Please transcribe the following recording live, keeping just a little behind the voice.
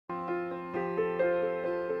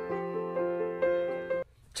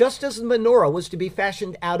Just as the menorah was to be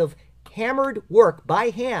fashioned out of hammered work by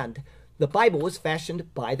hand, the Bible was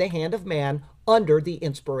fashioned by the hand of man under the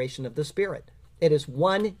inspiration of the Spirit. It is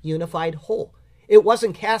one unified whole. It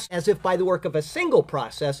wasn't cast as if by the work of a single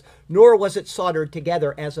process, nor was it soldered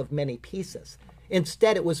together as of many pieces.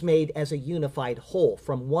 Instead, it was made as a unified whole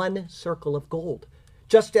from one circle of gold.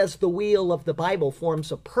 Just as the wheel of the Bible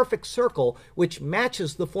forms a perfect circle which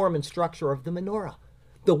matches the form and structure of the menorah.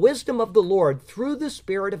 The wisdom of the Lord through the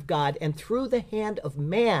Spirit of God and through the hand of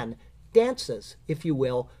man dances, if you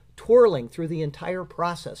will, twirling through the entire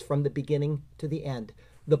process from the beginning to the end.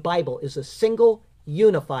 The Bible is a single,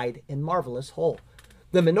 unified, and marvelous whole.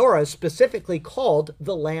 The menorah is specifically called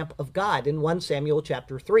the lamp of God in 1 Samuel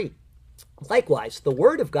chapter 3. Likewise, the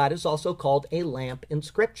Word of God is also called a lamp in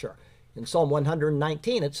Scripture. In Psalm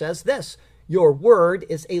 119, it says this, "Your word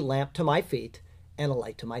is a lamp to my feet and a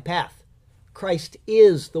light to my path." Christ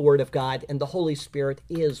is the Word of God, and the Holy Spirit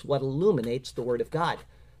is what illuminates the Word of God.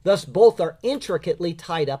 Thus, both are intricately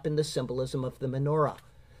tied up in the symbolism of the menorah.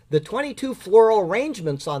 The 22 floral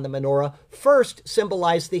arrangements on the menorah first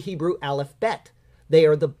symbolize the Hebrew Aleph Bet. They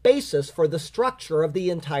are the basis for the structure of the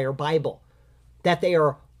entire Bible. That they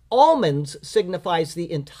are almonds signifies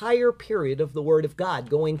the entire period of the Word of God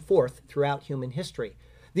going forth throughout human history.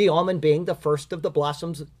 The almond being the first of the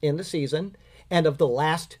blossoms in the season, and of the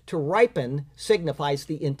last to ripen signifies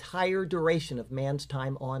the entire duration of man's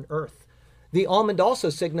time on earth. The almond also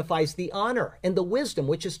signifies the honor and the wisdom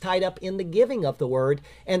which is tied up in the giving of the word,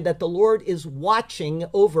 and that the Lord is watching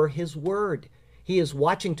over his word. He is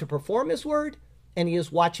watching to perform his word, and he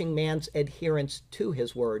is watching man's adherence to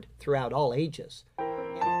his word throughout all ages.